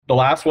the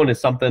last one is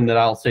something that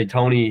I'll say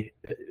Tony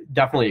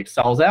definitely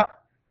excels at.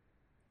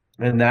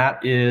 And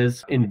that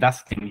is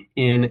investing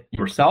in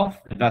yourself,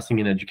 investing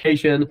in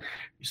education,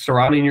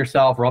 surrounding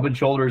yourself, rubbing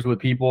shoulders with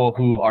people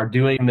who are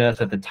doing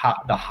this at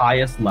the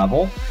highest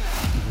level.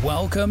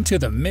 Welcome to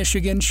the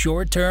Michigan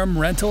Short-Term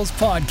Rentals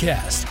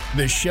Podcast,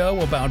 the show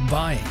about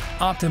buying,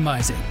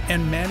 optimizing,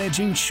 and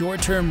managing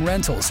short-term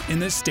rentals in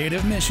the state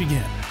of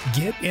Michigan.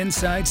 Get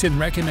insights and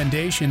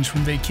recommendations from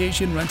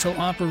vacation rental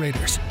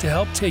operators to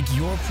help take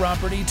your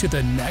property to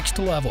the next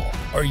level.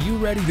 Are you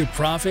ready to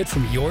profit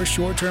from your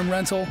short-term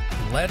rental?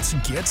 Let's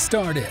get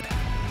started.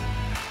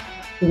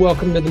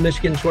 Welcome to the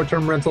Michigan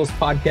Short-Term Rentals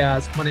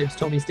Podcast. My name is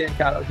Tony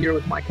Stancato, here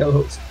with my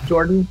co-host,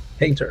 Jordan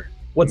Painter.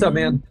 What's up,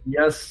 man?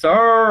 Yes,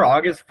 sir.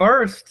 August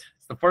 1st.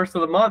 It's the first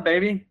of the month,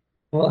 baby.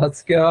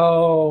 Let's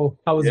go.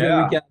 How was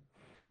your weekend?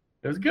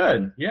 It was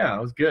good. Yeah,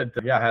 it was good.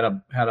 Yeah, I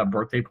had a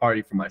birthday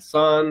party for my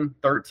son,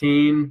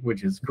 13,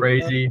 which is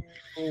crazy.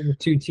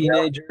 Two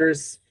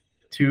teenagers.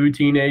 Two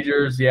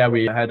teenagers. Yeah,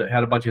 we had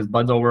a bunch of his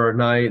buds over at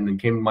night and then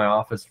came to my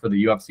office for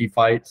the UFC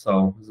fight.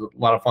 So it was a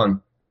lot of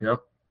fun. Yep.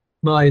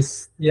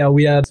 Nice. Yeah,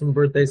 we had some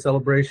birthday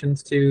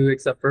celebrations too,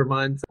 except for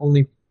mine's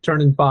only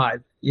turning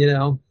 5,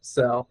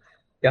 so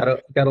got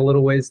a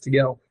little ways to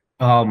go.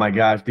 Oh my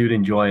gosh, dude,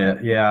 enjoy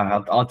it.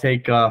 Yeah, I'll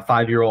take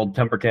 5-year-old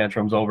temper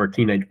tantrums over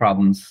teenage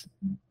problems.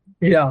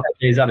 Yeah.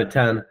 Days out of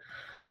 10.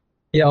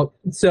 Yeah.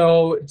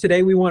 So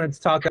today we wanted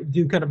to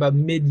do kind of a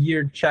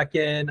mid-year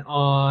check-in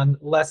on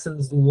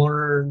lessons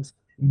learned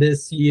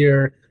this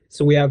year.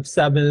 So we have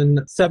seven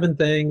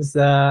things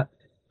that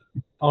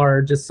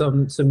are just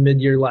some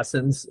mid-year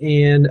lessons.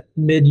 And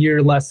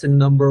mid-year lesson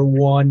number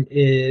 1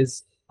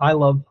 is I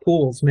love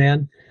pools,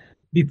 man.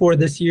 Before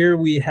this year,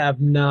 we have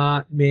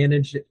not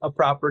managed a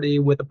property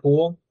with a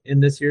pool.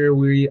 And this year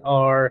we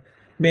are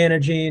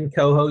managing,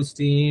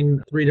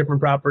 co-hosting 3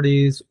 different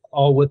properties,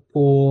 all with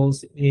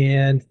pools.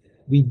 And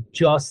we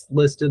just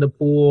listed a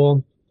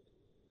pool,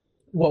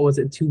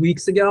 2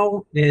 weeks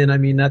ago? And I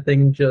mean, that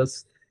thing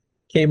just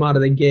came out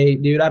of the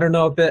gate, dude. I don't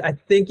know I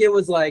think it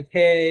was like,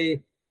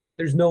 hey,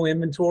 there's no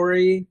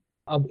inventory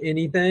of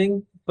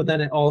anything, but then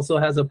it also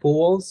has a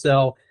pool.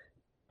 So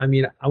I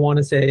mean, I want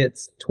to say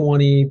it's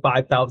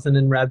 $25,000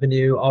 in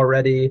revenue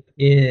already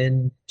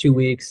in 2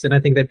 weeks. And I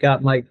think they've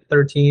gotten like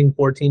 13,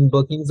 14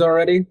 bookings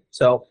already.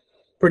 So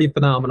pretty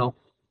phenomenal.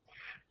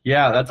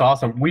 Yeah, that's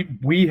awesome.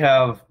 We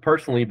have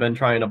personally been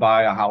trying to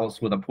buy a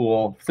house with a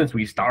pool since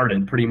we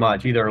started, pretty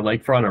much, either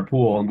lakefront or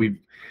pool. And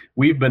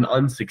we've been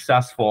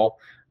unsuccessful.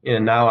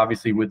 And now,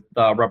 obviously, with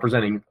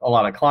representing a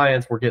lot of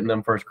clients, we're getting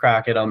them first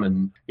crack at them.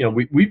 And,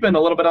 we've been a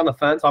little bit on the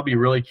fence. I'll be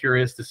really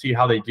curious to see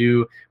how they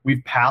do.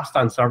 We've passed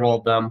on several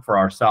of them for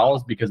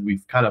ourselves because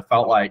we've kind of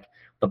felt like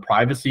the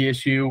privacy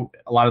issue,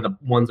 a lot of the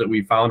ones that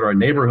we found are in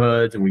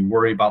neighborhoods, and we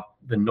worry about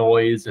the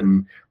noise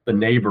and the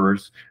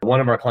neighbors.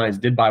 One of our clients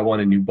did buy one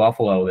in New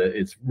Buffalo.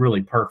 It's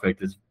really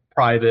perfect. It's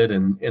private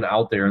and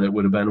out there. That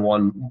would have been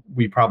one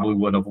we probably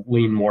would have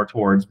leaned more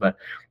towards. But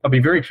I'll be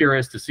very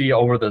curious to see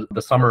over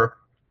the summer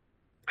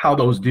how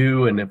those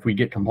do, and if we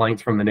get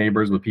complaints from the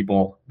neighbors with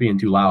people being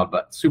too loud.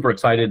 But super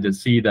excited to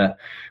see that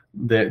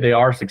they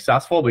are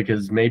successful,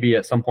 because maybe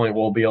at some point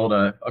we'll be able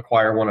to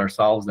acquire one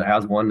ourselves that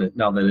has one,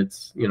 now that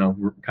it's,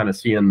 we're kind of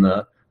seeing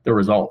the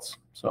results.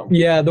 So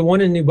yeah, the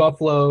one in New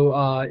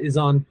Buffalo is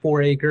on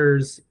 4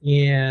 acres,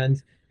 and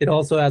it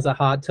also has a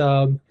hot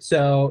tub.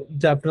 So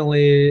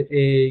definitely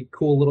a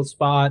cool little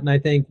spot. And I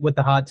think with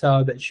the hot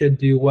tub, it should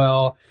do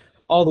well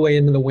all the way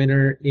into the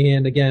winter.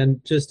 And again,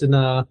 just in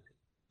a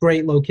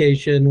great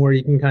location where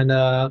you can kind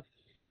of,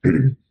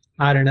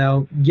 I don't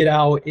know, get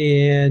out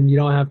and you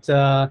don't have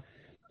to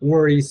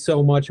worry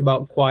so much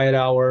about quiet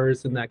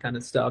hours and that kind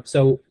of stuff.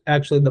 So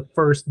actually the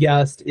first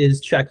guest is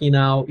checking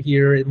out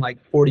here in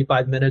like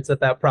 45 minutes at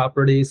that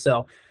property.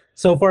 So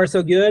far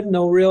so good.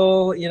 No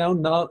real,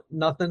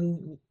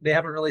 nothing. They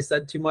haven't really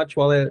said too much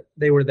while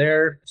they were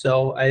there.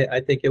 So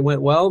I think it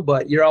went well,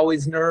 but you're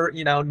always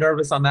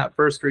nervous on that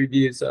first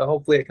review. So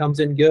hopefully it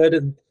comes in good,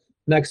 and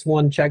next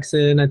one checks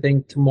in, I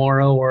think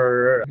tomorrow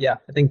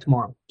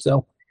tomorrow.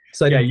 So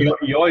yeah,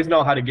 you always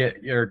know how to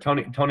get your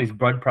Tony's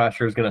blood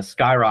pressure is going to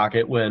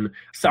skyrocket when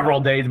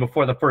several days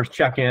before the first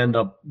check-in,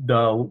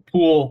 the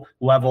pool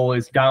level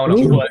is down a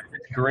foot,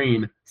 it's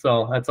green.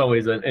 So that's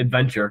always an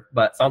adventure,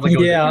 but sounds like it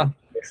was yeah.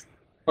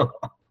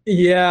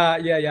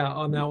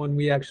 On that one,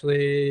 we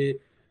actually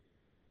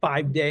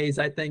 5 days,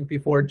 I think,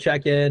 before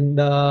check-in,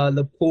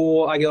 the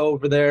pool, I go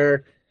over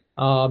there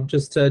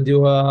just to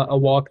do a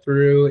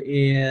walkthrough,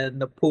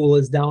 and the pool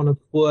is down a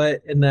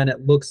foot, and then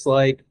it looks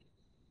like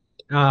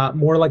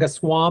more like a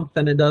swamp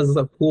than it does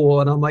a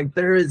pool. And I'm like,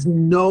 there is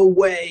no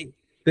way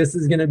this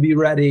is going to be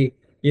ready.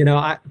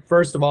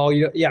 First of all,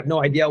 you have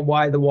no idea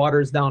why the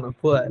water's down a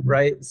foot,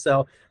 right?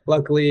 So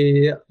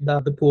luckily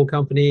the pool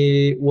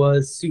company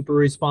was super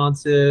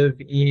responsive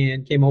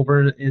and came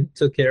over and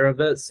took care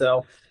of it.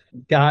 So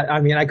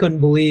I couldn't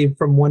believe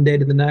from one day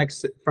to the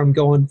next, from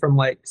going from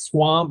like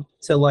swamp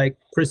to like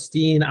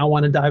pristine, I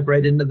want to dive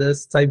right into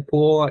this type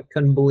pool. I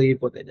couldn't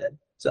believe what they did.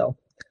 So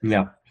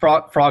yeah,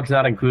 frog's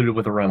not included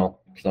with a rental.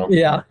 So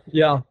yeah.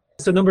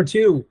 So number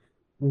two,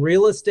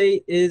 real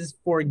estate is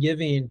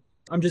forgiving.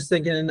 I'm just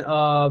thinking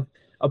of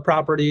a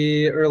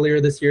property earlier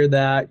this year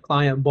that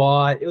client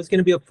bought. It was going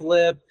to be a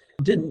flip.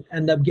 Didn't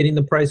end up getting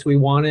the price we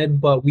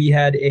wanted, but we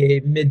had a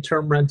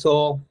midterm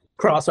rental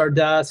across our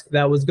desk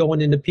that was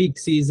going into peak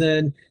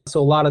season. So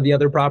a lot of the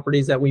other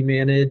properties that we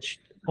manage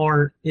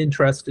aren't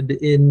interested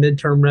in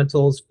midterm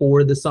rentals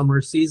for the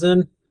summer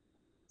season.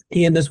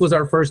 And this was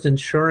our first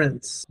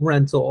insurance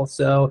rental.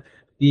 So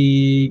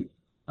the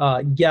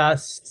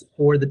guest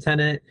or the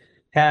tenant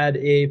had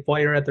a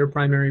fire at their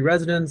primary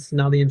residence.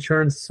 Now the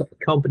insurance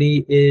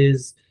company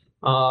is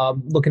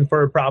looking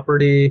for a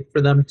property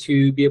for them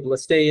to be able to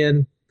stay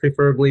in,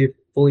 preferably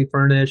fully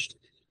furnished.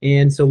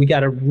 And so we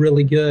got a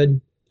really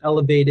good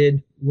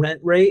elevated rent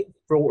rate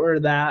for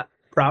that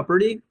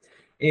property.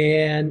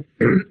 And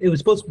it was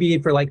supposed to be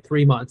for like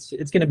 3 months.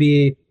 It's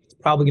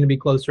probably going to be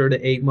closer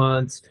to 8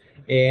 months.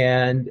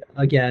 And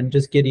again,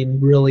 just getting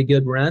really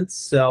good rents.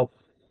 So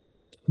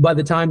by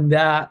the time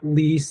that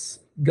lease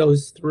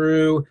goes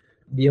through,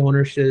 the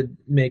owner should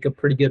make a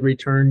pretty good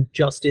return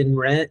just in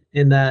rent,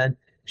 and then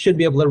should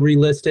be able to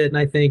relist it. And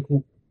I think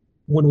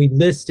when we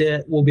list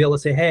it, we'll be able to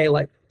say, hey,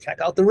 like, check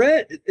out the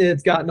rent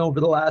it's gotten over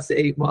the last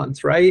 8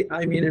 months, right?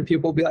 I mean, and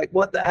people will be like,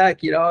 what the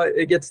heck,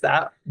 it gets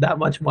that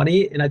much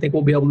money. And I think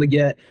we'll be able to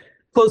get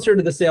closer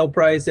to the sale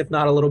price, if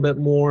not a little bit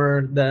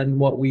more than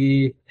what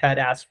we had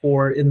asked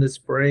for in the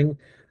spring.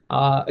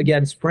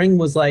 Again, spring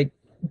was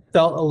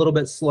felt a little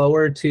bit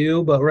slower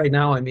too, but right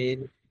now, I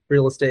mean,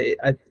 real estate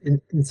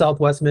in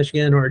Southwest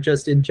Michigan or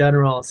just in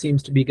general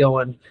seems to be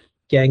going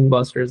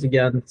gangbusters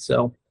again.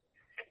 So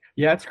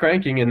yeah, it's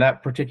cranking, and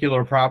that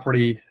particular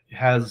property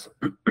has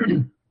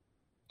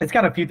it's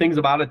got a few things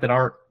about it that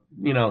aren't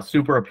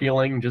super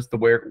appealing, just the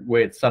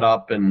way it's set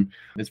up, and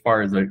as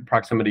far as the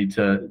proximity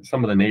to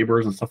some of the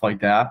neighbors and stuff like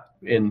that.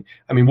 And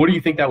I mean, what do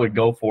you think that would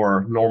go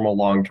for normal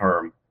long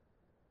term?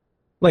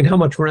 Like, how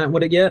much rent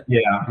would it get?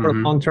 Yeah, for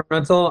long-term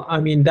rental? I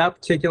mean, that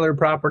particular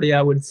property,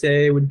 I would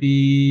say, would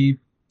be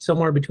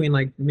somewhere between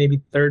like maybe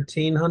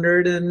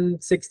 1,300 and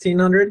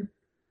 1,600.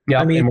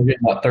 Yeah, I mean, and we're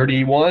getting about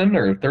 31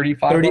 or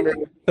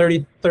 3,500?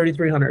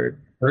 3,300.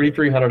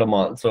 3,300 a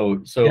month.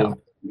 So yeah.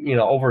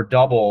 Well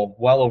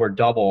over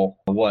double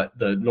what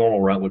the normal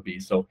rent would be.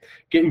 So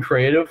getting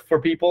creative for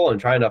people and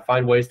trying to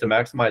find ways to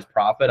maximize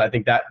profit. I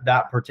think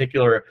that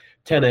particular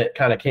tenant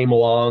kind of came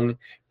along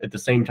at the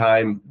same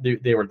time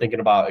they were thinking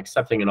about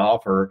accepting an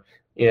offer,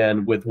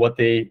 and with what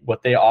they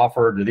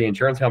offered, the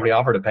insurance company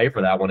offered to pay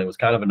for that one, it was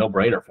kind of a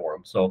no-brainer for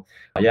them. So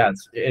yeah,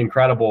 it's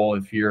incredible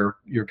if you're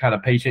kind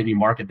of patient and you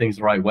market things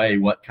the right way,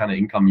 what kind of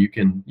income you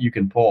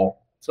can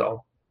pull.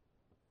 So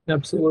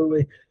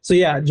absolutely. So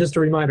yeah, just a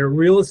reminder,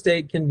 real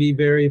estate can be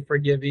very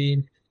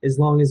forgiving as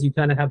long as you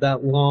kind of have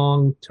that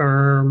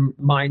long-term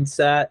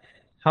mindset.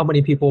 How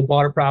many people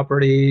bought a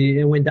property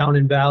and went down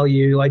in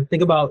value? Like,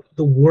 think about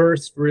the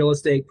worst real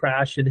estate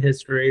crash in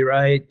history,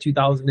 right?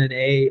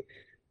 2008.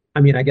 I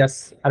mean, I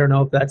guess, I don't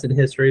know if that's in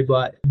history,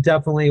 but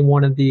definitely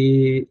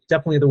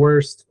the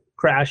worst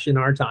crash in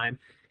our time.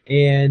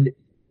 And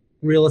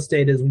real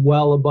estate is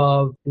well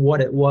above what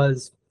it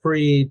was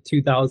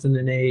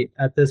pre-2008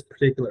 at this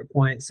particular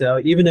point. So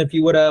even if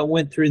you would have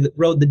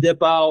rode the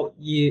dip out,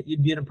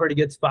 you'd be in a pretty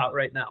good spot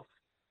right now.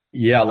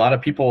 Yeah, a lot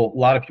of people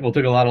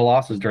took a lot of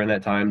losses during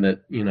that time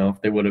that,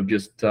 if they would have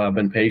just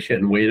been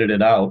patient and waited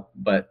it out.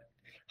 But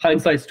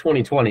hindsight's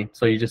 2020,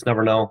 so you just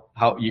never know.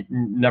 You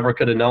never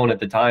could have known at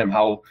the time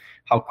how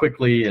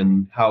quickly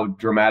and how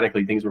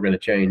dramatically things were going to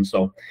change.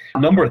 So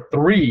number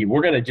 3,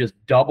 we're going to just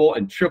double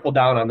and triple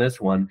down on this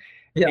one.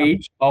 Yeah.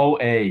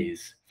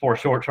 HOAs for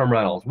short-term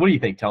rentals. What do you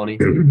think, Tony?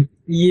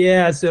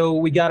 Yeah, so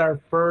we got our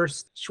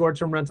first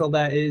short-term rental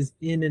that is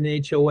in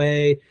an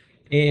HOA,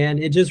 and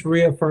it just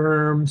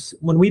reaffirms,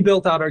 when we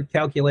built out our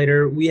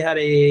calculator, we had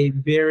a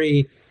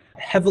very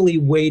heavily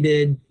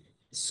weighted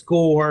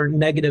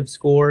negative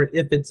score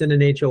if it's in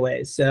an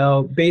HOA.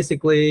 So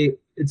basically,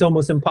 it's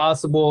almost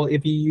impossible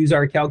if you use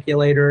our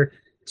calculator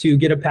to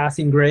get a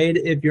passing grade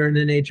if you're in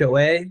an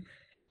HOA,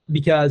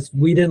 because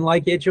we didn't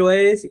like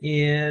HOAs,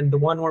 and the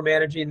one we're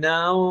managing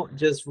now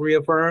just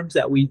reaffirms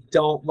that we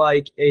don't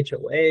like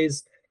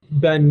HOAs.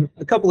 Been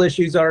a couple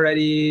issues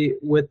already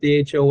with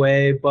the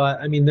HOA,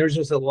 but I mean, there's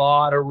just a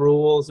lot of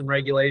rules and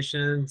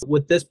regulations.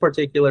 With this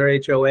particular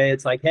HOA,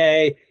 it's like,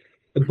 hey,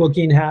 the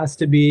booking has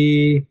to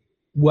be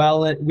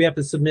we have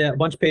to submit a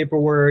bunch of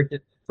paperwork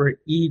for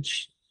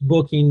each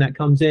booking that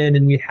comes in,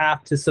 and we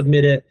have to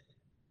submit it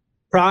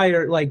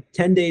prior, like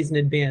 10 days in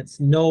advance,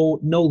 no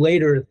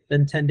later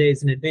than 10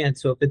 days in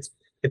advance. So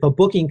if a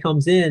booking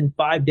comes in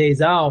 5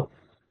 days out,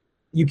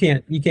 you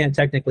can't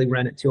technically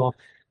rent it to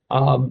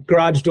them.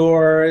 Garage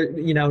door,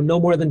 no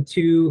more than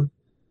 2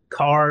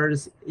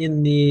 cars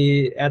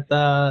at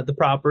the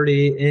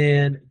property,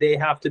 and they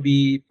have to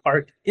be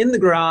parked in the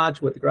garage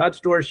with the garage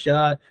door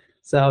shut.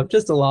 So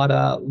just a lot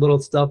of little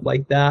stuff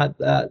like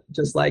that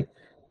just like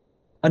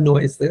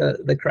annoys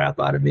the crap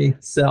out of me.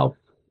 So,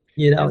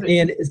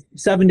 and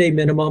 7-day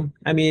minimum.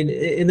 I mean,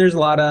 and there's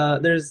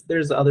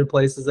there's other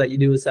places that you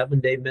do a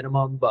 7-day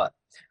minimum, but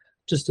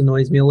just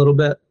annoys me a little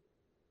bit.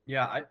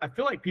 Yeah, I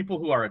feel like people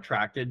who are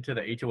attracted to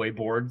the HOA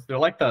boards, they're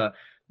like the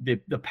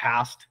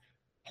past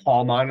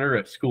hall monitor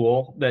at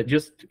school that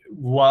just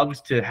loves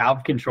to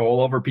have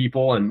control over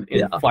people and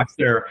flex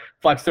their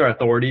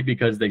authority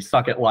because they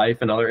suck at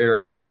life in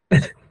other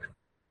areas.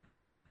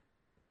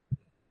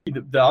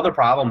 The other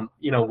problem,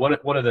 one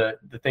of the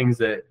things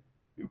that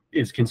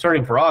is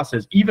concerning for us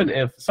is even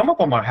if some of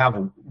them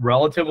have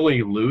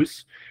relatively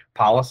loose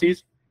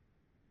policies,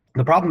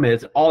 the problem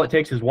is all it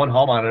takes is one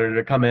hall monitor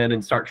to come in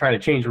and start trying to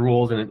change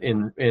rules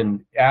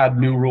and add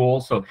new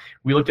rules. So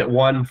we looked at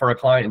one for a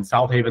client in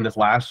South Haven this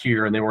last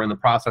year, and they were in the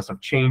process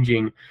of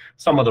changing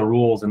some of the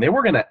rules, and they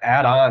were going to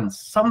add on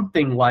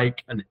something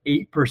like an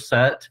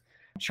 8%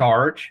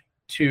 charge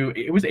to,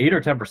 it was 8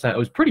 or 10%. It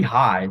was pretty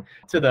high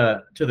to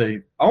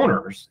the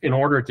owners in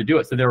order to do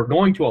it. So they were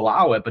going to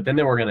allow it, but then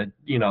they were going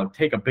to,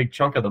 take a big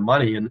chunk of the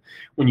money. And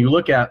when you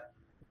look at,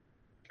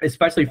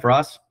 especially for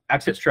us,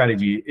 exit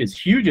strategy is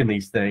huge in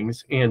these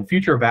things, and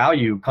future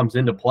value comes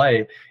into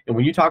play. And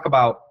when you talk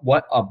about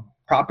what a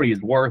property is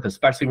worth,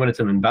 especially when it's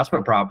an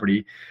investment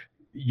property,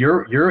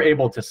 you're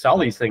able to sell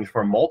these things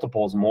for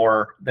multiples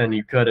more than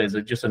you could as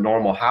just a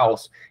normal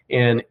house.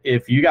 And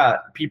if you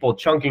got people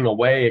chunking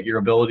away at your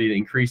ability to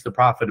increase the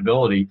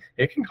profitability,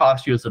 it can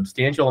cost you a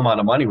substantial amount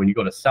of money when you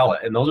go to sell it.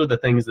 And those are the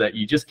things that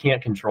you just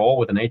can't control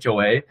with an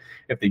HOA.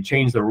 If they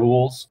change the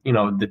rules,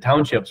 the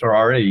townships are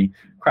already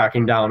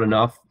cracking down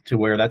enough to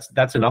where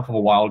that's enough of a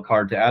wild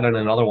card. To add in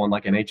another one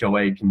like an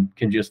HOA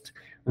can just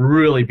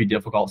really be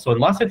difficult. So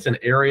unless it's an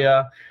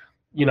area,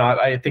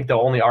 I think the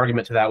only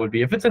argument to that would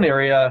be if it's an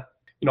area,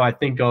 I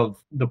think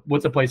of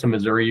what's a place in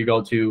Missouri you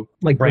go to,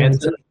 like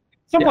Branson.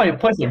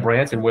 Place like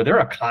Branson, where their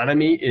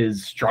economy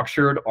is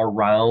structured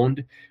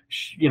around,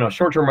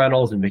 short-term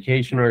rentals and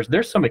vacationers.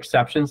 There's some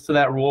exceptions to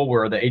that rule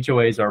where the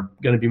HOAs are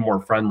going to be more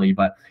friendly,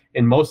 but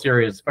in most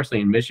areas, especially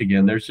in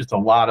Michigan, there's just a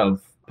lot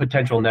of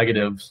potential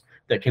negatives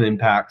that can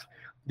impact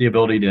the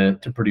ability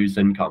to produce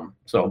income.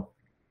 So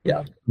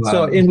yeah.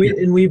 So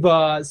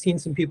we've seen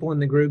some people in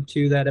the group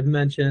too that have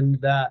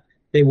mentioned that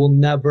they will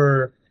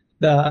never.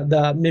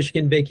 The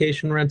Michigan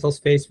Vacation Rentals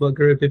Facebook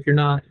group. If you're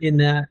not in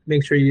that,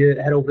 make sure you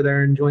head over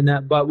there and join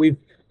that. But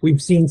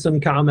we've seen some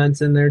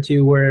comments in there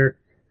too where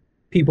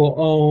people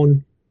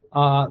own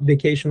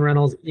vacation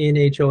rentals in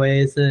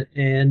HOAs,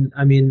 and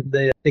I mean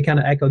they kind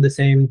of echo the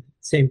same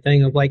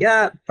thing of like,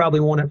 probably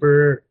won't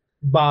ever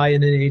buy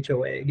in an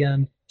HOA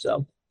again.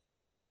 So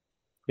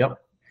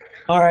yep.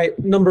 All right,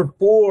 number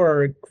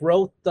 4,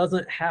 growth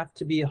doesn't have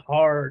to be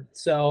hard.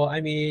 So I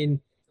mean,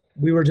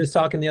 we were just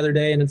talking the other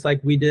day, and it's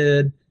like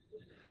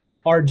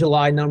our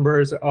July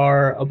numbers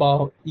are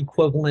about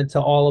equivalent to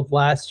all of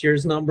last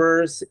year's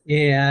numbers.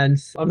 And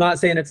I'm not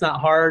saying it's not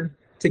hard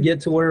to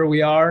get to where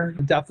we are.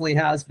 It definitely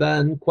has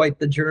been quite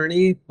the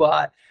journey.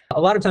 But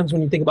a lot of times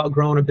when you think about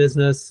growing a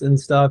business and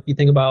stuff, you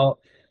think about,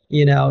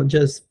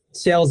 just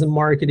sales and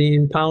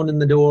marketing, pounding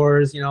the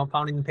doors,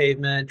 pounding the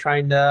pavement,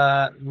 trying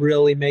to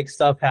really make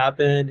stuff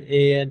happen.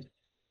 And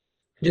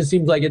it just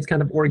seems like it's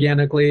kind of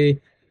organically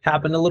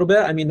happened a little bit.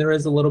 I mean, there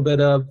is a little bit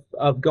of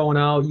going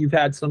out. You've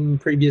had some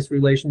previous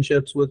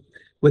relationships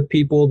with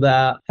people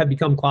that have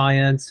become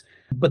clients,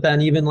 but then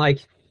even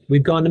like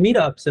we've gone to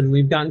meetups and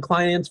we've gotten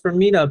clients from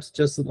meetups.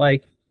 Just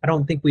like, I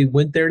don't think we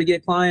went there to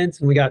get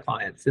clients, and we got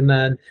clients. And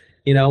then,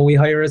 we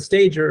hire a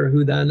stager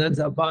who then ends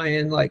up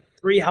buying like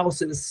 3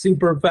 houses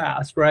super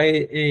fast,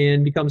 right?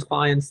 And becomes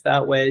clients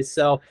that way.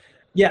 So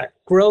yeah,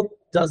 growth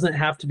doesn't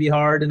have to be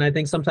hard. And I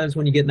think sometimes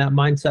when you get in that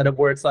mindset of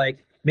where it's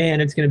like,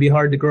 man, it's going to be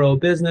hard to grow a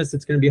business,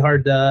 it's going to be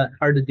hard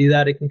to do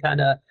that, it can kind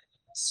of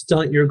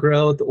stunt your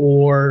growth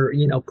or,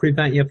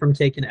 prevent you from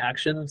taking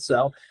action.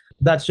 So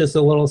that's just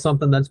a little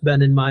something that's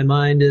been in my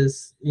mind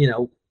is,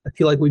 I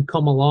feel like we've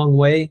come a long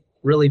way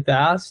really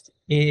fast,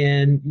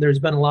 and there's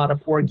been a lot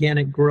of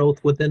organic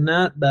growth within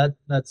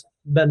that's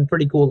been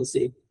pretty cool to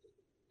see.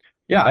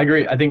 Yeah, I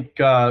agree. I think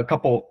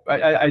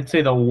I'd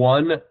say the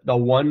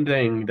one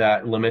thing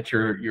that limits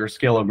your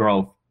scale of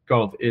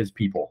growth is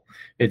people.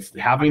 It's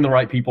having the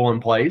right people in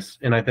place.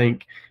 And I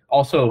think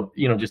also,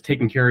 just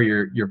taking care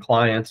of your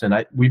clients.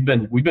 And we've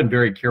been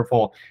very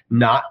careful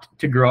not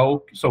to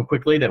grow so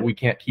quickly that we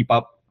can't keep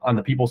up on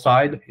the people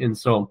side. And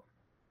so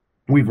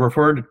we've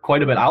referred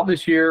quite a bit out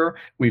this year.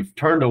 We've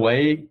turned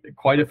away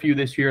quite a few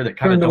this year that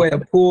kind turned away a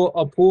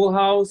pool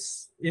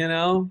house,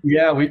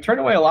 Yeah, we've turned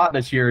away a lot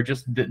this year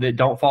just that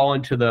don't fall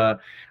into the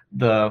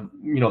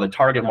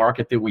target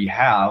market that we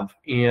have.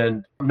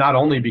 And not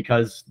only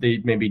because they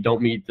maybe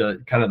don't meet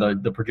the kind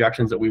of the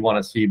projections that we want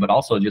to see, but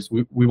also just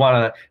we want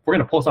to, if we're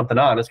going to pull something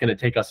on, it's going to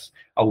take us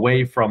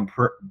away from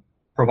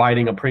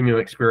providing a premium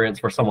experience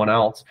for someone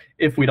else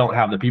if we don't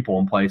have the people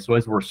in place. So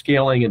as we're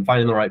scaling and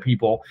finding the right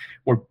people,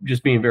 we're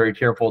just being very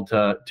careful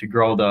to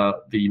grow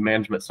the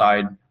management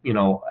side,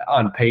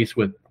 on pace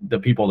with the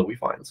people that we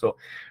find. So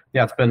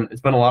yeah,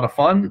 it's been a lot of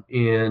fun,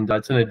 and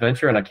it's an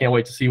adventure, and I can't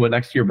wait to see what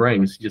next year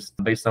brings, just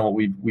based on what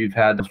we've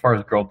had as far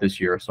as growth this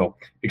year. So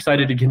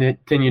excited to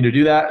continue to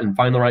do that and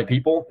find the right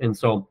people. And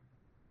so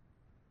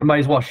I might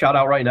as well shout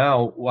out right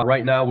now.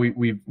 Right now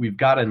we've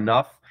got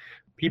enough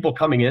people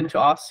coming into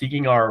us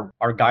seeking our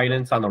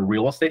guidance on the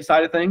real estate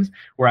side of things,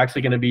 we're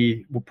actually going to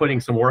be putting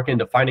some work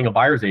into finding a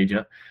buyer's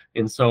agent.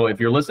 And so if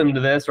you're listening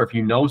to this, or if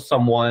you know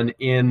someone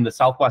in the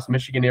Southwest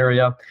Michigan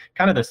area,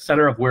 kind of the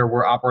center of where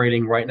we're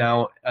operating right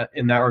now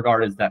in that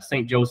regard is that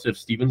St. Joseph,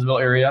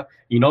 Stevensville area.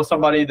 You know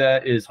somebody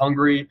that is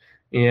hungry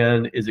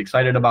and is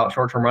excited about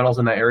short-term rentals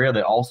in that area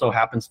that also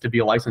happens to be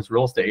a licensed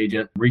real estate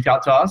agent, reach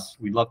out to us.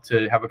 We'd love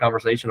to have a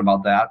conversation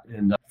about that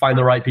and find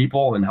the right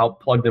people and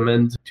help plug them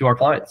into our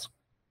clients.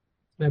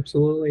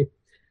 Absolutely.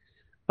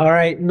 All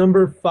right,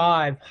 number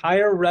 5,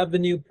 higher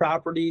revenue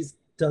properties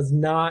does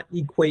not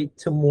equate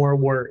to more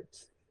work.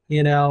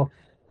 You know,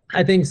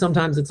 I think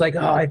sometimes it's like,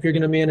 oh, if you're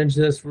going to manage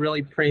this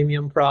really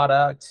premium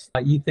product,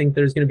 you think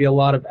there's going to be a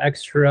lot of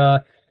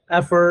extra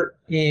effort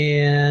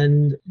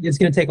and it's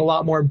going to take a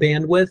lot more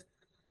bandwidth.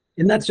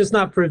 And that's just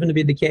not proven to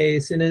be the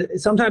case. And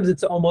sometimes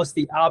it's almost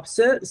the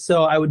opposite.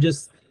 So I would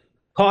just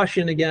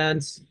caution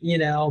against, you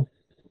know,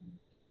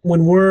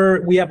 when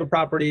we have a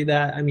property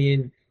that, I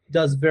mean,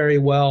 does very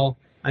well.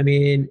 I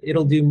mean,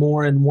 it'll do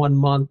more in 1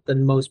 month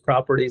than most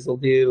properties will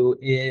do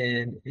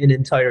in an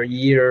entire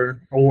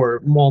year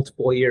or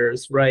multiple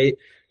years, right?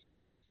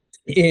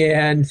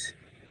 And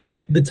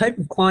the type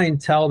of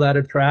clientele that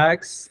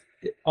attracts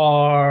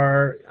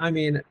I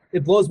mean,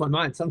 it blows my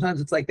mind.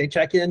 Sometimes it's like they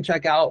check in,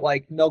 check out,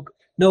 like no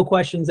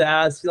questions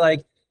asked.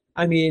 Like,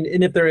 I mean,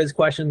 and if there is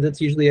questions, it's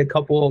usually a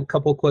couple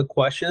quick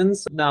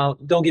questions. Now,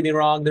 don't get me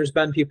wrong. There's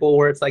been people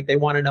where it's like they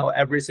want to know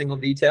every single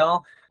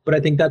detail. But I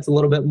think that's a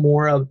little bit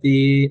more of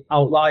the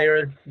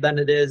outlier than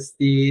it is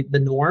the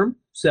norm.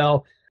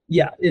 So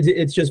yeah,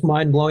 it's just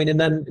mind blowing. And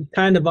then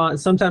kind of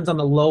sometimes on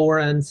the lower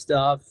end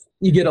stuff,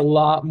 you get a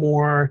lot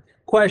more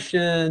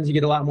questions, you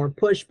get a lot more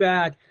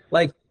pushback.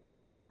 Like,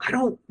 I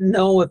don't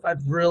know if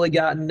I've really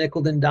gotten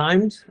nickeled and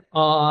dimed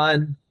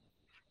on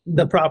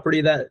the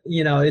property that,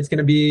 you know, it's going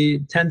to be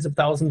tens of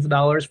thousands of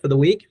dollars for the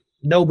week.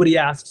 Nobody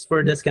asks for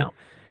a discount.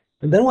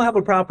 And then we'll have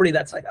a property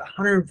that's like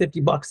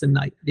 $150 a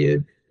night,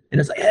 dude. And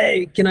it's like,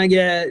 hey, can I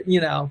get, you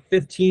know,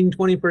 15,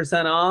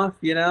 20% off,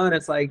 you know? And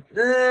it's like,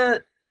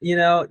 you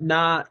know,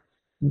 no,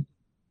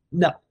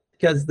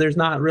 because there's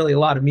not really a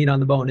lot of meat on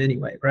the bone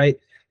anyway, right?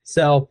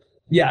 So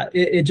yeah,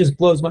 it just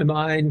blows my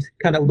mind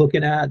kind of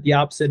looking at the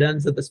opposite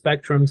ends of the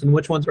spectrums and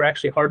which ones are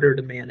actually harder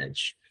to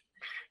manage.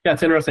 Yeah,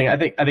 it's interesting. I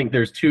think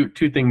there's two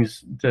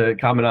things to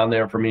comment on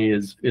there for me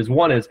is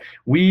one is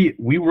we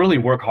really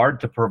work hard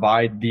to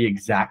provide the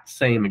exact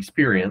same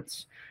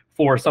experience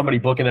for somebody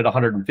booking at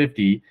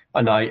 150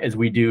 a night as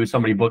we do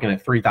somebody booking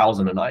at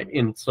 3,000 a night.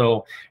 And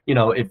so, you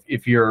know,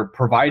 if you're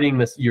providing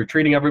this, you're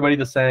treating everybody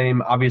the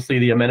same. Obviously,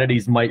 the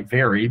amenities might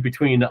vary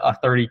between a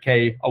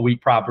 30K a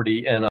week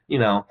property and you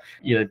know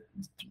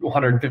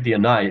 150 a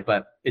night.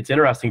 But it's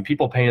interesting,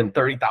 people paying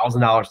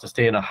 $30,000 to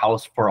stay in a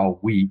house for a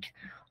week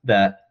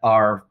that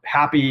are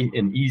happy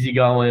and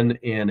easygoing,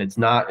 and it's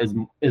not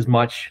as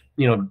much,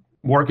 you know,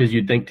 work as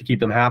you'd think to keep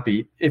them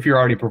happy if you're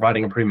already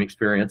providing a premium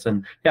experience.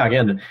 And yeah,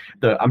 again,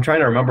 I'm trying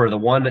to remember the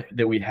one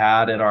that we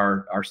had at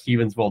our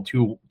Stevensville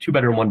two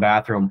bedroom, 1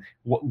 bathroom.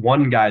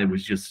 One guy that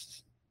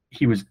was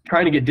he was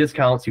trying to get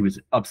discounts. He was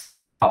upset,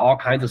 all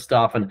kinds of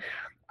stuff. And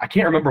I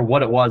can't remember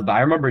what it was, but I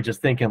remember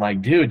just thinking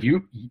like, dude,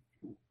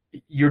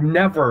 you're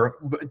never,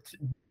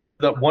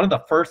 one of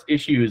the first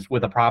issues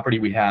with a property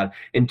we had,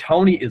 and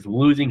Tony is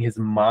losing his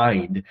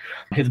mind.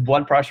 His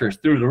blood pressure is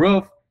through the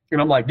roof.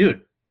 And I'm like,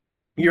 dude,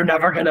 you're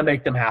never going to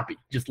make them happy.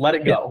 Just let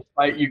it go,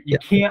 right? You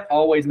can't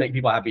always make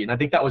people happy. And I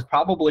think that was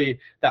probably,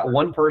 that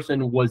one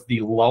person was the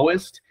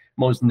lowest,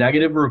 most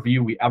negative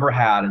review we ever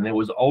had. And it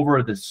was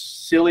over the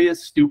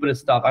silliest,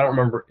 stupidest stuff. I don't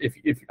remember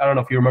I don't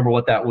know if you remember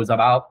what that was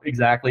about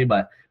exactly,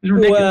 but it was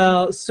ridiculous.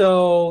 Well,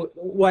 so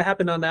what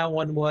happened on that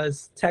one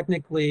was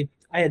technically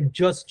I had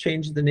just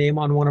changed the name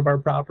on one of our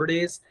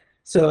properties.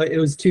 So it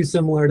was too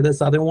similar to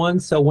this other one.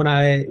 So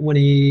when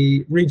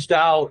he reached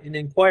out and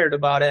inquired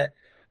about it,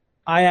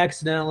 I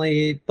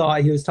accidentally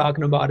thought he was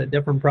talking about a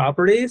different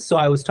property. So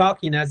I was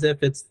talking as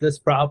if it's this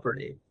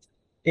property.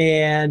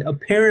 And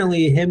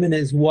apparently him and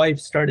his wife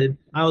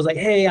I was like,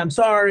 hey, I'm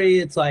sorry.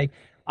 It's like,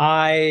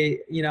 I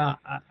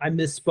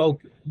misspoke.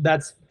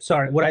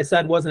 Sorry. What I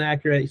said wasn't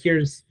accurate.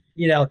 Here's,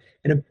 and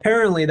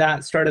apparently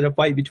that started a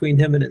fight between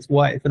him and his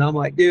wife. And I'm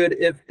like, dude,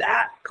 if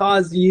that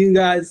caused you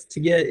guys to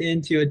get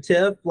into a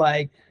tiff,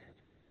 like,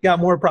 got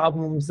more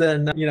problems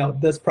than,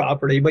 this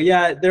property. But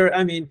yeah,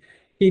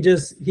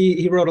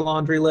 he wrote a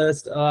laundry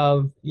list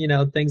of,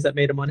 things that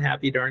made him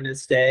unhappy during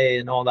his stay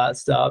and all that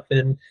stuff.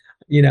 And,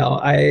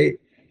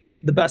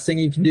 the best thing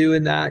you can do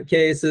in that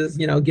case is,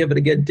 give it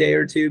a good day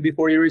or two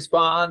before you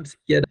respond,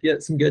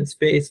 get some good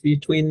space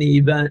between the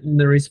event and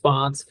the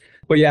response.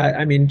 But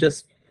yeah,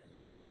 just,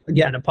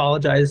 again,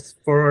 apologize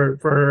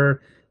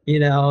for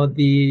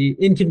the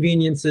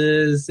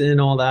inconveniences and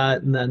all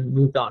that, and then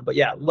moved on. But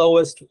yeah, it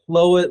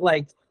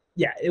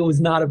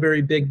was not a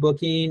very big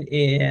booking,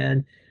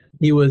 and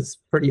he was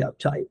pretty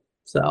uptight.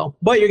 So,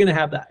 but you're going to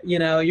have that, you're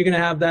going to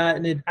have that.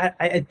 And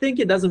I think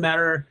it doesn't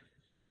matter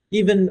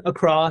even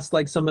across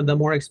like some of the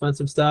more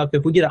expensive stuff,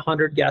 if we get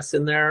 100 guests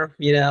in there,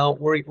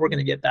 we're going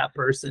to get that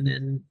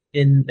person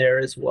in there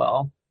as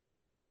well.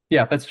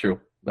 Yeah, that's true.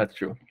 That's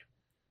true.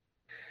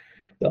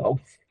 So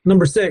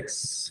number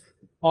 6,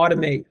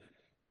 automate.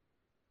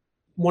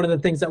 One of the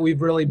things that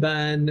we've really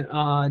been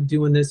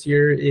doing this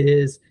year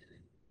is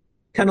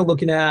kind of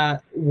looking at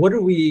what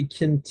are we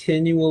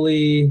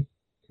continually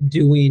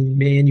doing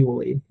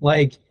manually,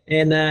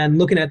 and then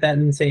looking at that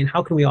and saying,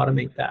 how can we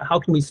automate that? How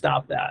can we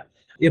stop that?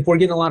 If we're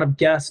getting a lot of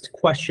guest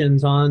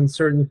questions on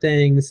certain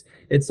things,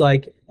 it's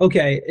like,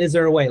 okay, is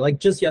there a way? Like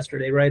just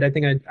yesterday, right? I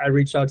think I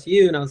reached out to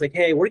you and I was like,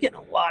 hey, we're getting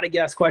a lot of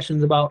guest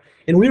questions about,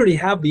 and we already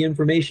have the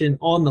information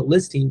on the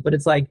listing, but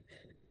it's like,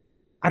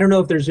 I don't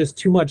know if there's just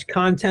too much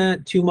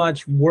content, too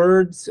much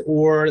words,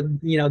 or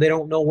they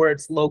don't know where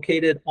it's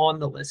located on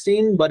the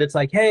listing. But it's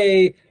like,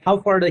 hey, how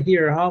far to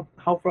here? How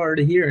far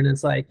to here? And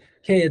it's like,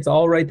 okay, it's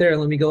all right there.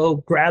 Let me go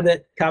grab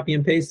it, copy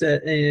and paste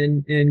it,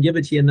 and give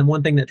it to you. And then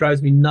one thing that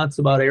drives me nuts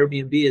about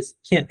Airbnb is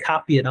you can't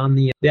copy it on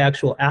the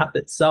actual app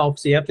itself.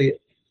 So you have to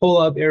pull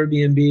up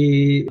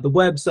Airbnb, the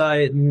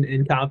website,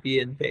 and copy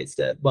and paste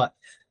it. But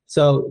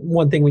so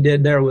one thing we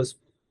did there was,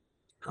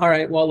 all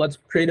right, well, let's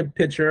create a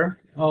picture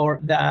or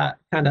that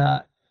kind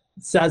of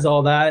says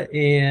all that,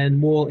 and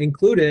we'll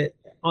include it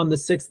on the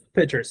 6th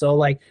picture. So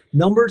like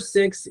number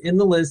 6 in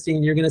the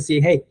listing, you're going to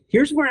see, hey,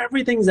 here's where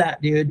everything's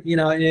at, dude,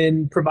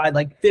 and provide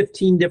like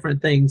 15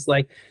 different things.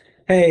 Like,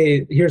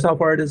 hey, here's how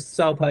far it is to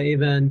South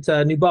Haven,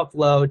 to New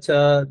Buffalo,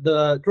 to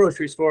the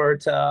grocery store,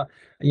 to,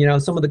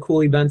 some of the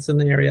cool events in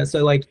the area.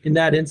 So like in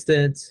that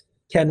instance,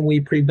 can we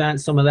prevent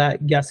some of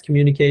that guest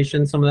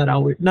communication, some of that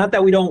outreach? Not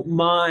that we don't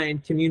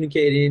mind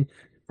communicating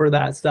for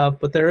that stuff,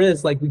 but there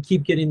is like, we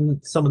keep getting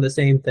some of the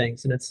same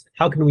things, and it's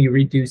how can we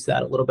reduce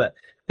that a little bit?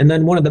 And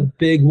then one of the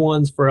big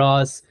ones for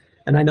us,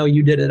 and I know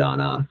you did it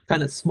on a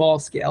kind of small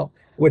scale,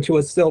 which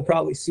was still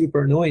probably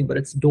super annoying, but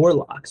it's door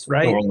locks,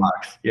 right? Door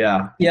locks,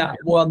 yeah. Yeah,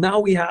 well, now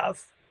we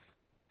have,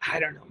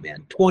 I don't know,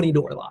 man, 20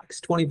 door locks,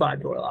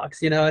 25 door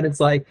locks, and it's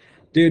like,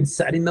 dude,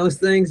 setting those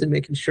things and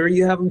making sure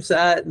you have them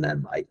set, and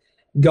then like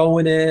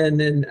going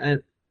in,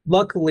 and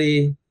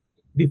luckily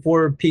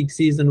before peak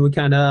season, we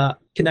kind of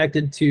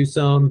connected to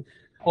some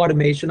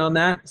automation on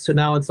that. So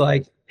now it's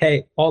like,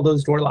 hey, all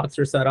those door locks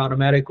are set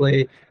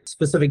automatically,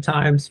 specific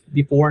times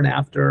before and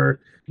after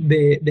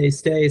they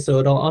stay. So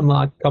it'll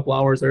unlock a couple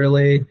hours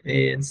early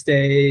and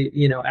stay,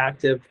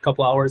 active a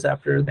couple hours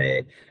after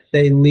they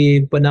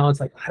leave. But now it's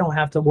like, I don't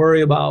have to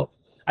worry about,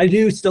 I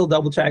do still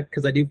double check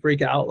because I do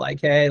freak out.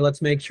 Like, hey, let's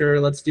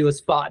do a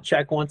spot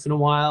check once in a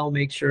while,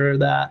 make sure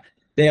that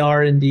they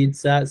are indeed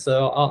set.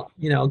 So I'll,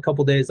 a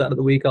couple days out of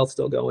the week, I'll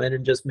still go in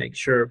and just make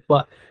sure.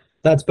 But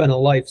that's been a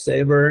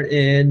lifesaver.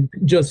 And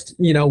just,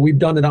 we've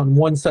done it on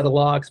one set of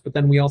locks, but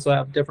then we also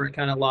have different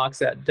kind of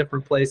locks at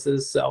different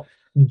places. So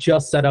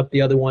just set up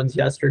the other ones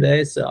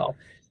yesterday. So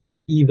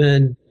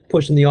even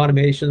pushing the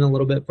automation a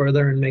little bit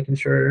further and making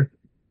sure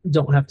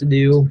don't have to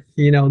do,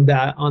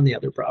 that on the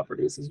other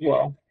properties as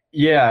well.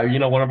 Yeah,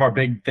 one of our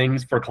big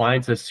things for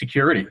clients is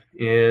security.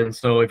 And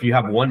so if you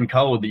have one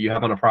code that you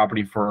have on a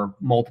property for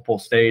multiple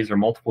stays or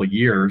multiple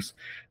years,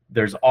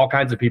 there's all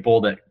kinds of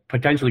people that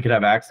potentially could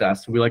have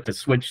access. We like to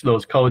switch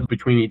those codes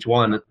between each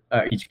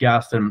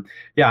guest. And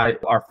yeah,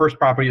 our first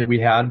property that we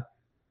had,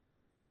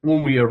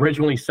 when we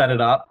originally set it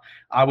up,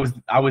 I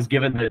was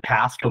given the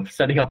task of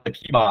setting up the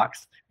key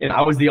box, and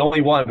I was the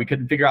only one. We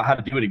couldn't figure out how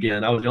to do it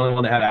again. I was the only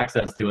one that had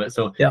access to it.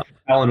 So yeah,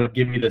 Alan would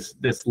give me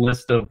this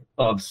list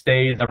of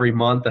stays every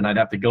month, and I'd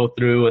have to go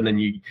through. And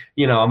then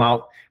I'm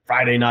out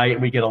Friday night,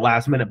 and we get a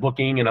last minute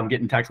booking, and I'm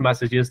getting text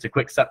messages to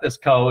quick set this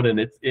code, and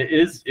it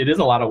is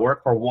a lot of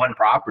work for one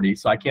property.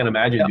 So I can't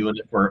imagine doing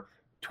it for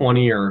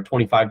 20 or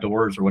 25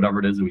 doors or whatever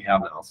it is that we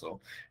have now. So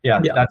yeah,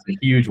 that's a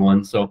huge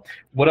one. So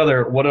what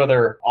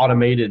other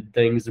automated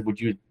things would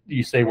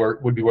you say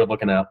would be worth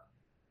looking at?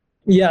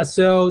 Yeah,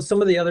 so some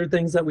of the other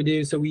things that we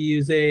do, so we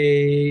use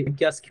a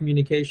guest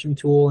communication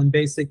tool, and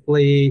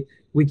basically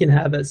we can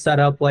have it set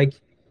up like,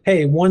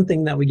 hey, one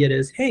thing that we get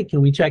is, hey,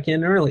 can we check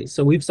in early?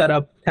 So we've set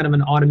up kind of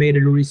an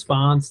automated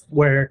response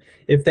where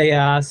if they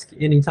ask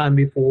anytime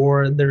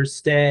before their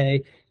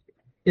stay,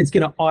 it's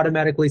going to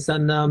automatically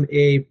send them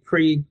a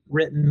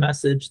pre-written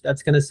message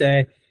that's going to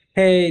say,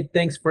 hey,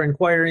 thanks for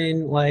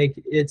inquiring.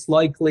 Like, it's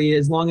likely,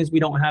 as long as we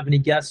don't have any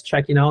guests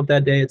checking out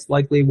that day, it's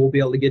likely we'll be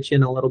able to get you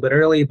in a little bit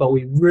early, but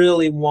we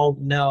really won't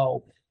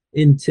know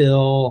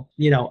until,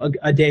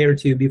 a day or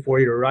two before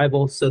your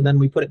arrival. So then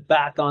we put it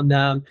back on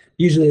them.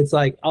 Usually it's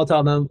like, I'll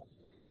tell them,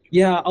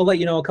 yeah, I'll let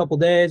you know a couple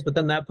days, but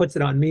then that puts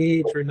it on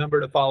me to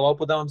remember to follow up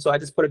with them. So I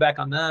just put it back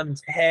on them and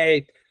say,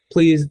 hey,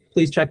 please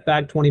check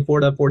back 24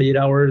 to 48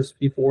 hours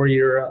before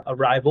your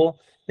arrival,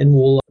 and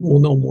we'll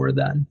know more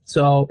then.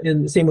 So,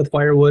 and same with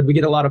firewood. We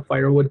get a lot of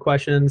firewood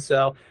questions.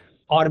 So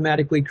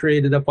automatically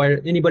created a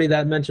fire. Anybody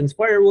that mentions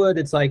firewood,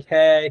 it's like,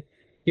 hey,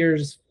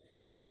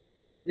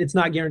 it's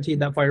not guaranteed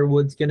that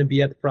firewood's going to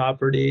be at the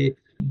property,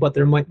 but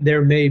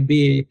there may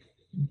be.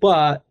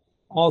 But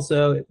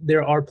also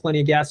there are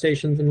plenty of gas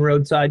stations and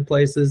roadside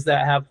places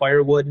that have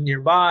firewood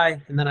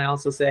nearby. And then I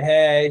also say,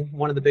 hey,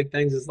 one of the big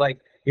things is like,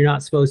 you're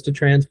not supposed to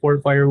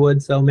transport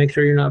firewood, so make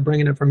sure you're not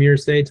bringing it from your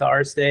state to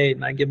our state.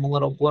 And I give them a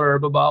little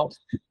blurb about,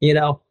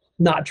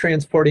 not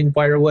transporting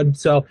firewood.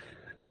 So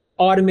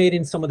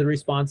automating some of the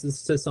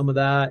responses to some of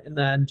that, and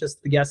then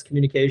just the guest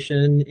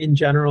communication in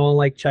general,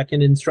 like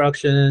check-in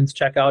instructions,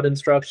 check-out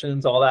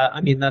instructions, all that. I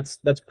mean, that's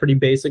pretty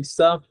basic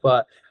stuff,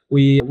 but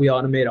we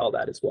automate all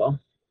that as well.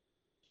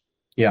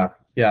 Yeah.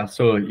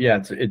 So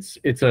yeah,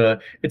 it's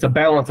a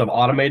balance of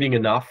automating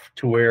enough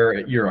to where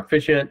you're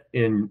efficient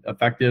and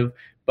effective,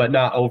 but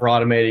not over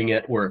automating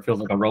it where it feels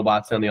like a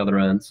robot's on the other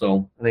end.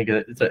 So I think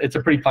it's a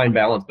pretty fine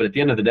balance. But at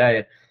the end of the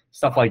day,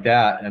 stuff like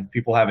that, if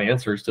people have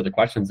answers to the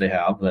questions they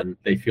have, then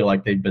they feel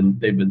like they've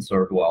been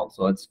served well.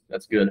 So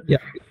that's good. Yeah.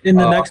 And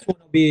the next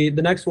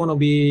one will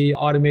be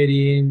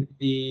automating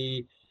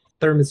the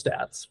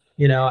thermostats.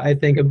 I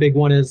think a big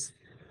one is,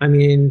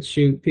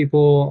 shoot,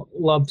 people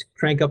love to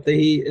crank up the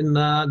heat in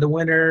the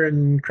winter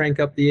and crank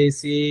up the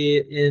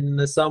AC in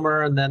the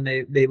summer, and then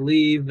they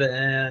leave.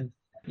 And,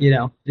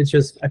 it's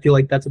just, I feel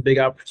like that's a big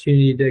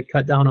opportunity to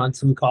cut down on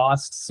some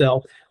costs.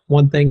 So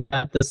one thing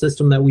that the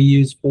system that we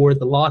use for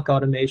the lock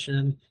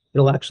automation,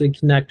 it'll actually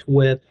connect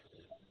with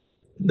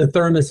the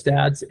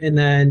thermostats, and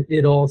then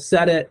it'll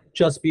set it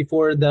just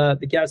before the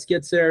guest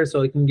gets there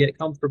so it can get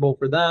comfortable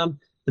for them.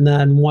 And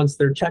then once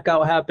their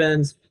checkout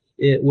happens,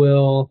 it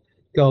will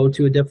go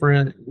to a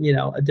different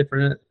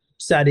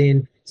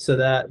setting so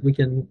that we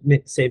can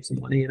save some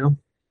money.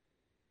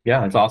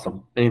 Yeah, that's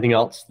awesome. Anything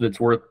else that's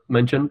worth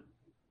mentioning?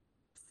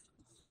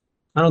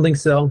 I don't think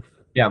so.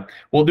 Yeah,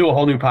 we'll do a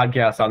whole new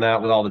podcast on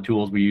that with all the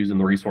tools we use and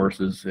the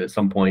resources at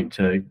some point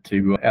to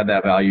add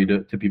that value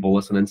to people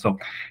listening. So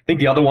I think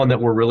the other one that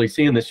we're really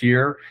seeing this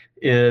year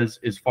is,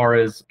 as far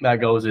as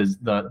that goes, is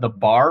the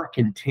bar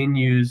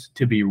continues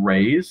to be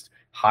raised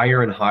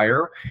higher and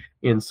higher.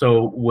 And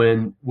so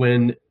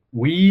when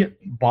we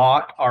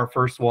bought our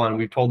first one,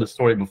 we've told this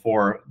story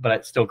before, but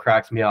it still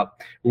cracks me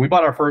up. When we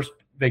bought our first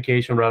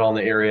vacation rental in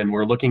the area and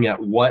we're looking at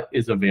what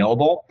is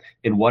available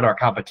and what our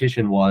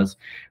competition was,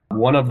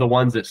 one of the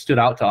ones that stood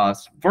out to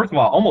us, first of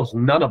all, almost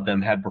none of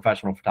them had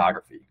professional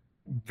photography.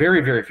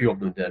 Very, very few of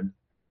them did.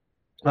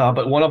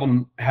 But one of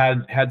them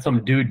had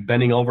some dude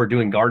bending over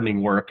doing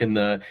gardening work in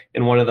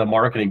one of the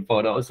marketing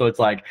photos. So it's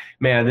like,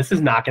 man, this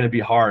is not going to be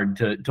hard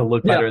to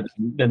look better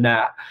than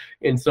that.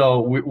 And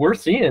so we're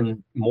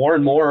seeing more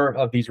and more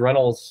of these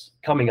rentals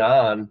coming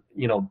on.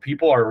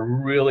 People are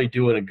really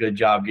doing a good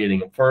job getting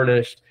them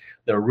furnished.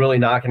 They're really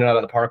knocking it out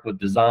of the park with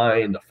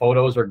design. The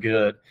photos are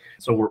good.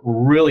 So we're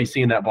really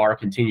seeing that bar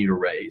continue to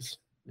raise.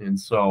 And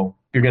so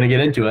if you're going to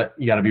get into it,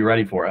 you got to be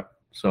ready for it.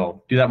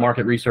 So do that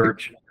market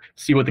research,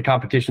 see what the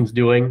competition's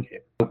doing.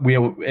 We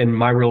have, in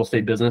my real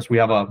estate business, we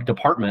have a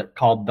department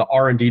called the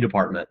R&D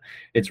department.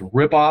 It's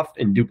rip off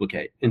and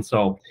duplicate. And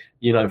so,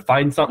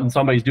 find something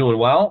somebody's doing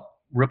well,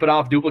 rip it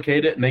off,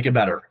 duplicate it, make it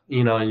better.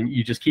 And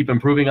you just keep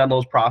improving on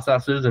those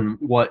processes and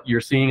what you're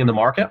seeing in the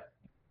market.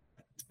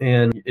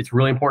 And it's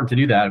really important to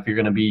do that if you're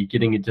going to be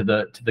getting into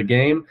the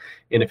game.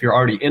 And if you're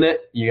already in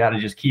it, you got to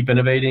just keep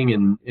innovating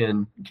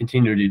and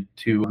continue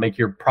to make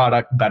your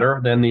product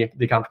better than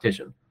the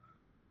competition.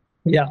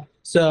 Yeah.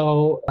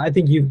 So I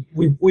think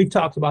we've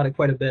talked about it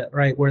quite a bit,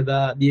 right? Where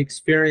the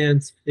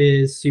experience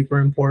is super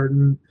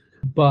important,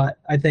 but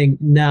I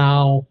think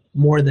now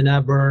more than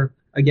ever,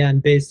 again,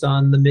 based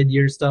on the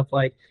mid-year stuff,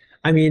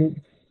 2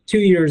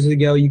 years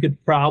ago, you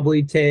could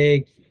probably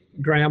take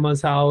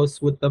grandma's house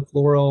with the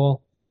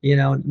floral,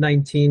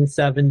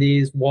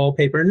 1970s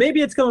wallpaper, and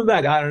maybe it's coming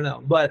back, I don't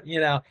know, but you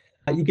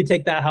could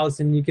take that house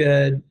and you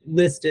could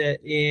list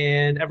it,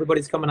 and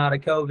everybody's coming out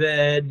of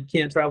COVID, you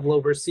can't travel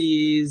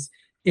overseas,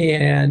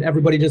 and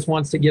everybody just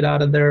wants to get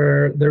out of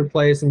their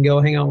place and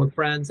go hang out with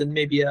friends and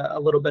maybe a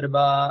little bit of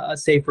a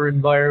safer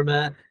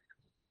environment.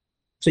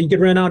 So you could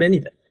rent out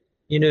anything,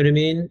 you know what I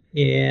mean?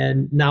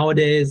 And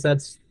nowadays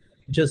that's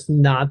just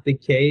not the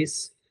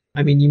case.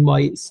 You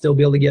might still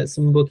be able to get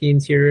some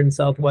bookings here in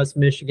Southwest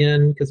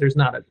Michigan because there's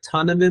not a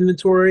ton of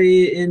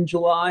inventory in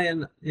July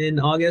and in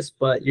August,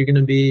 but you're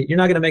not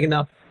going to make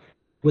enough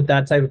with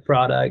that type of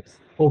product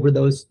over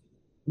that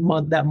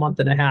month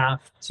and a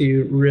half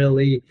to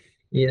really,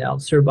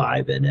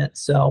 survive in it.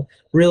 So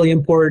really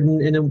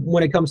important. And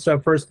when it comes to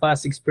a first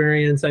class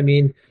experience,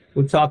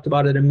 we've talked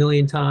about it a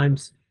million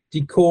times.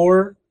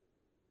 Decor,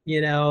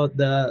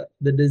 the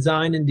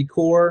design and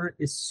decor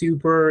is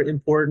super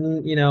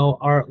important.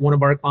 One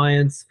of our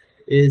clients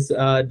is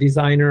a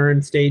designer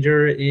and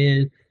stager,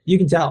 and you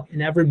can tell,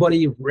 and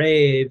everybody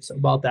raves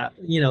about that,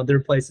 their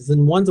places.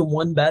 And one's a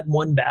 1-bed,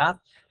 1-bath,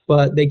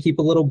 but they keep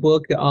a little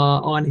book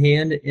on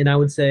hand. And I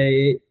would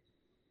say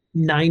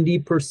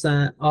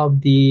 90% of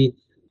the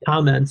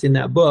comments in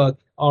that book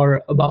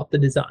are about the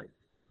design.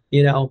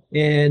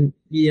 And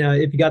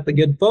if you got the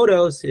good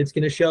photos, it's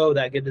going to show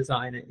that good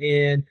design.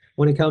 And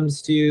when it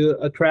comes to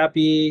a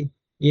crappy,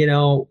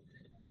 not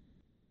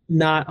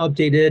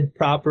updated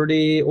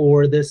property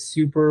or this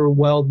super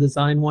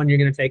well-designed one, you're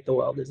going to take the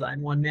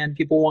well-designed one, man.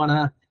 People want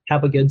to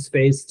have a good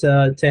space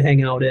to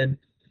hang out in.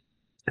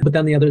 But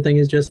then the other thing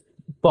is just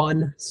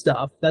fun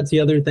stuff. That's the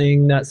other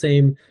thing that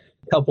same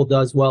couple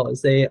does well,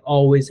 is they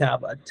always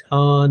have a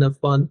ton of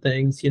fun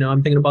things.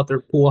 I'm thinking about their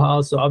pool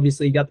house. So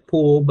obviously you got the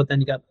pool, but then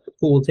you got the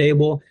pool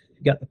table,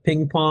 you got the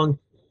ping pong,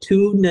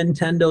 2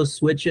 Nintendo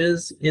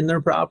Switches in their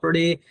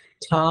property,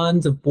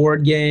 tons of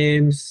board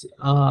games,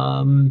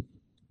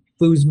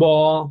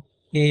 foosball,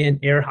 and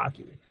air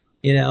hockey,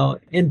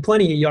 and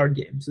plenty of yard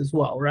games as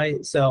well,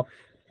 right? So,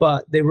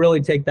 but they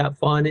really take that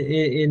fun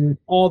in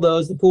all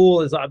those. The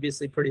pool is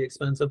obviously pretty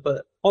expensive,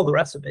 but all the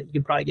rest of it you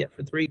could probably get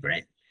for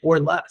 $3,000 or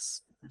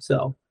less.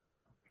 So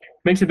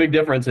makes a big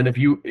difference. And if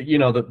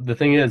the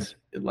thing is,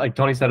 like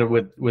Tony said,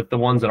 with the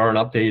ones that aren't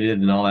updated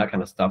and all that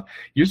kind of stuff,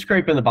 you're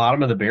scraping the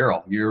bottom of the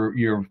barrel. You're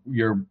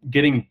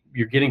getting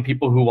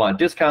people who want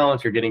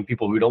discounts. You're getting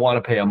people who don't want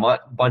to pay a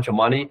bunch of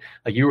money.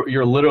 Like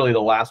you're literally the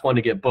last one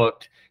to get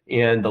booked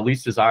and the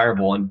least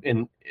desirable. And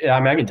I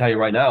mean, I can tell you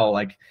right now,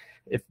 like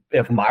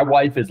if my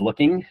wife is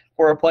looking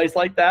for a place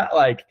like that,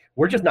 like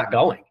we're just not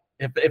going.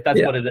 If that's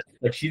what it is,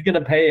 like she's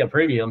gonna pay a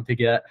premium to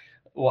get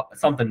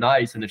something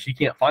nice, and if she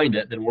can't find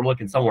it, then we're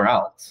looking somewhere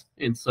else.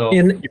 And so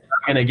you're not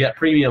going to get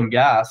premium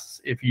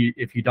gas if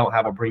you don't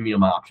have a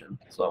premium option.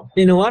 So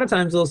a lot of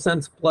times they'll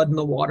sense blood in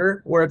the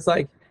water where it's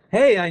like,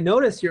 hey, I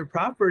noticed your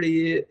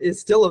property is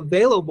still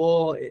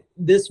available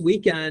this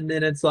weekend,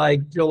 and it's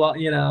like July,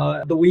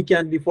 the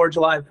weekend before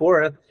July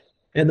 4th,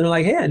 and they're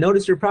like, hey, I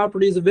noticed your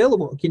property is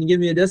available. Can you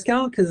give me a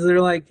discount? Because they're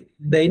like,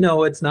 they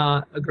know it's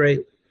not a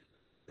great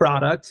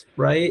product,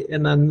 right?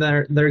 And then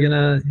they're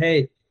gonna,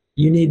 hey,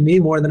 you need me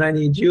more than I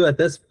need you at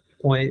this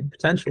point,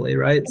 potentially,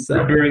 right? So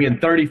they're bringing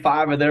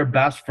 35 of their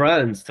best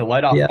friends to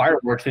light off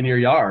fireworks in your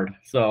yard.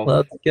 So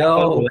let's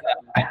go.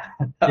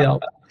 Yeah.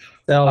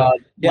 So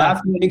go ahead.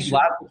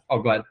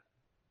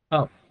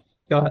 Oh,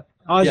 go ahead.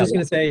 I was just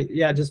gonna say,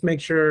 just make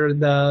sure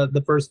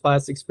the first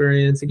class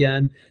experience,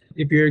 again,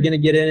 if you're gonna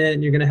get in it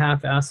and you're gonna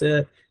half-ass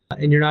it,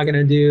 and you're not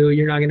gonna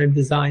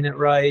design it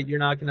right, you're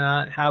not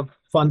gonna have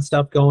fun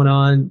stuff going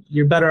on,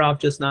 you're better off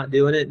just not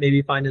doing it.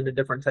 Maybe finding a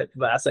different type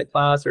of asset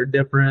class or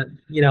different,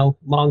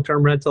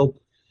 long-term rental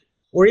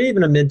or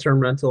even a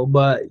midterm rental.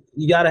 But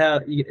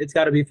it's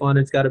gotta be fun.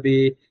 It's gotta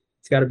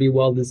be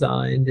well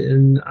designed.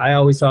 And I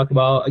always talk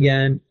about,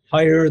 again,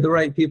 hire the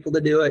right people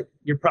to do it.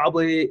 You're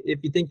probably, if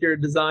you think you're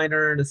a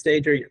designer and a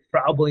stager, you're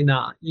probably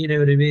not. You know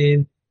what I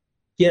mean?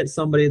 Get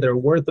somebody, they're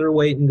worth their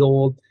weight in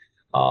gold.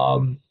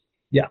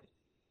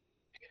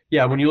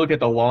 Yeah, when you look at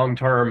the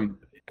long-term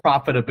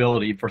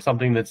profitability for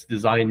something that's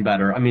designed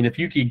better, I mean, if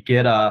you could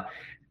get I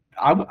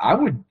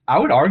would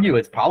argue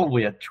it's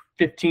probably a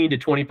 15 to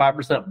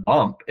 25%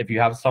 bump if you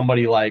have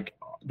somebody like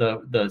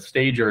the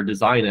stager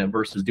design it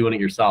versus doing it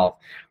yourself.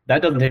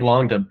 That doesn't take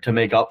long to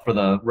make up for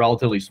the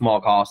relatively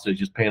small cost of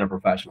just paying a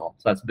professional.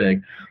 So that's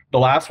big. The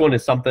last one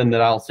is something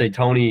that I'll say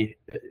Tony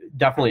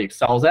definitely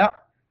excels at,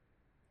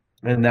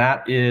 and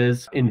that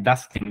is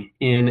investing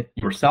in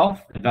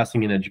yourself,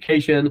 investing in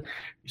education,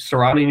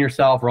 surrounding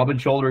yourself, rubbing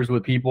shoulders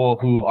with people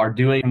who are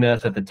doing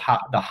this at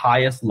the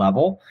highest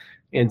level.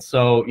 And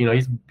so,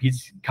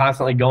 he's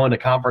constantly going to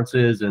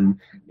conferences and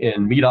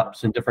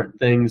meetups and different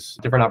things,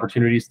 different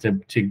opportunities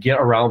to get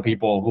around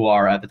people who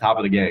are at the top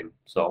of the game.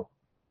 So.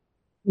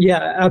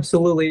 Yeah,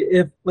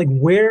 absolutely.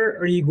 Where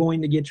are you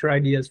going to get your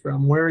ideas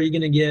from? Where are you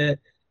going to get,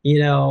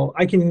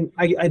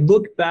 I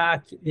look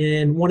back,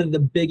 in one of the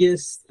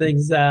biggest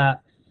things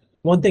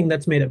one thing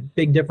that's made a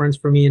big difference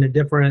for me in a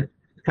different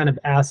kind of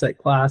asset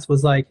class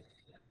was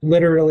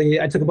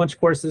literally, I took a bunch of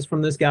courses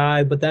from this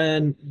guy, but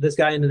then this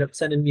guy ended up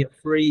sending me a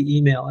free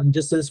email, and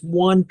just this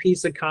one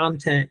piece of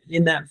content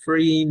in that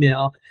free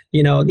email,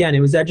 again, it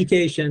was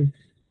education,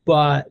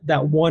 but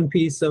that one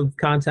piece of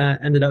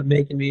content ended up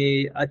making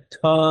me a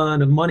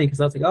ton of money,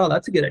 because I was like, oh,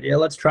 that's a good idea.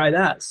 Let's try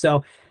that.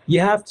 So you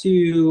have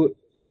to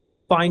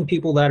find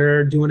people that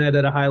are doing it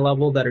at a high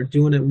level, that are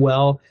doing it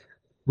well,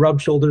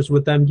 rub shoulders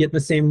with them, get in the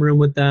same room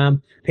with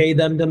them, pay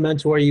them to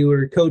mentor you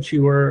or coach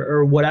you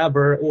or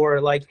whatever. Or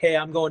hey,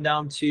 I'm going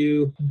down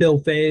to Bill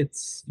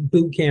Faith's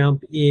boot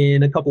camp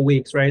in a couple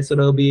weeks, right? So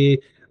it'll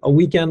be a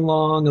weekend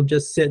long of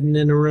just sitting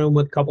in a room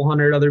with a couple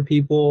hundred other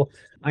people.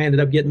 I ended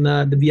up getting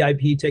the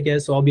VIP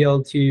ticket, so I'll be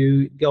able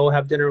to go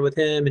have dinner with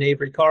him and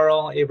Avery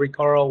Carl. Avery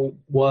Carl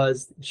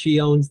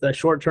she owns the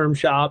short-term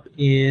shop,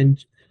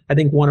 and I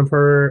think one of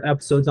her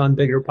episodes on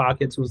Bigger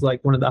Pockets was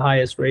one of the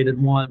highest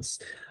rated ones.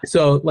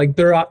 So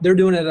they're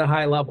doing it at a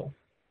high level.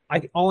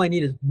 All I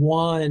need is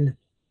one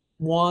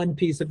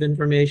piece of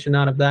information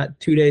out of that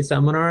 2-day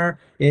seminar.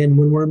 And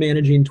when we're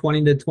managing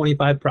 20 to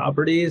 25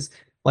 properties,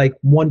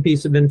 one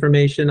piece of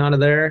information out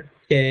of there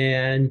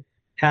can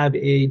have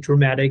a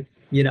dramatic,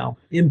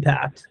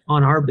 impact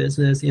on our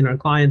business, in our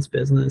client's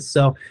business.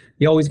 So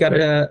you always got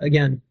to,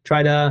 again,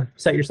 try to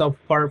set yourself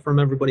apart from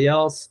everybody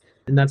else.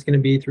 And that's going to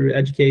be through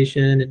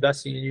education,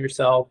 investing in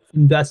yourself.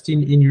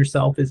 Investing in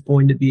yourself is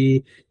going to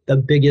be the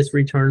biggest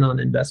return on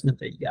investment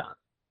that you got.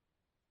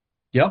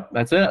 Yep,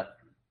 that's it.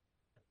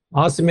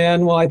 Awesome,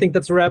 man. Well, I think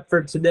that's a wrap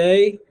for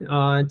today.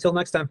 Until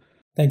next time.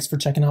 Thanks for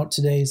checking out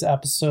today's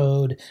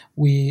episode.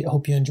 We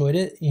hope you enjoyed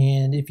it.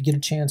 And if you get a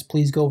chance,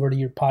 please go over to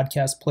your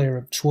podcast player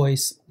of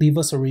choice. Leave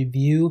us a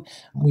review.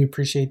 We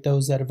appreciate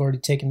those that have already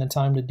taken the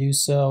time to do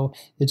so.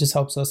 It just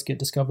helps us get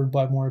discovered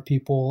by more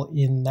people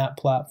in that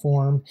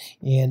platform.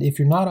 And if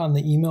you're not on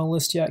the email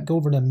list yet, go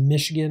over to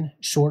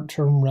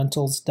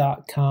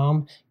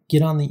MichiganShortTermRentals.com.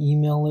 Get on the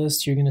email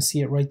list. You're going to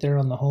see it right there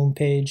on the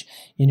homepage,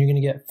 and you're going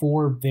to get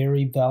 4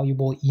 very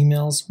valuable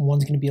emails.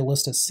 One's going to be a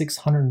list of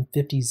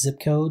 650 zip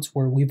codes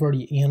where we've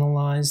already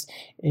analyzed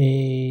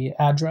a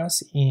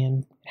address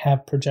and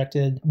have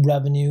projected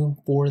revenue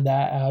for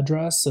that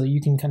address. So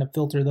you can kind of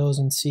filter those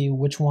and see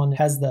which one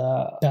has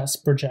the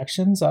best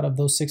projections out of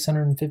those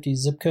 650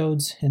 zip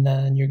codes. And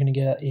then you're going to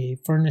get a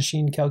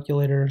furnishing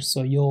calculator.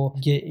 So you'll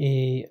get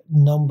a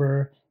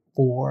number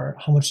for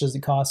how much does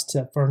it cost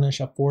to furnish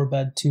a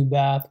 4-bed,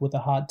 2-bath with a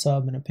hot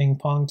tub and a ping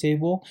pong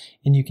table.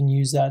 And you can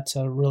use that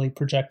to really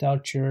project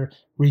out your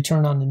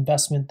return on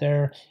investment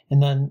there.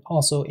 And then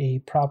also a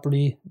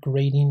property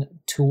grading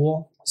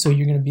tool. So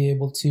you're going to be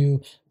able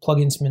to plug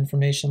in some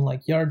information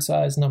like yard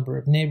size, number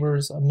of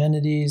neighbors,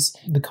 amenities,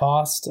 the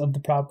cost of the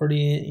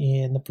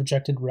property, and the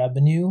projected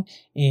revenue.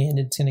 And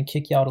it's going to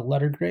kick you out a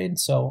letter grade.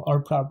 So our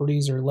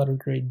properties are letter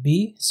grade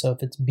B. So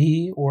if it's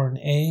B or an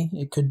A,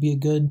 it could be a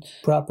good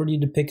property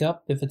to pick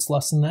up. If it's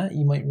less than that,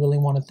 you might really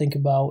want to think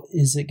about,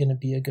 is it going to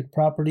be a good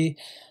property?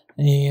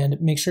 And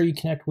make sure you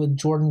connect with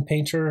Jordan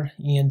Painter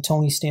and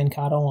Tony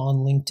Stancato on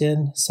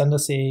LinkedIn. Send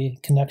us a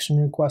connection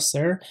request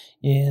there,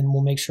 and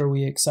we'll make sure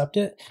we accept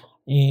it.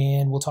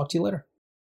 And we'll talk to you later.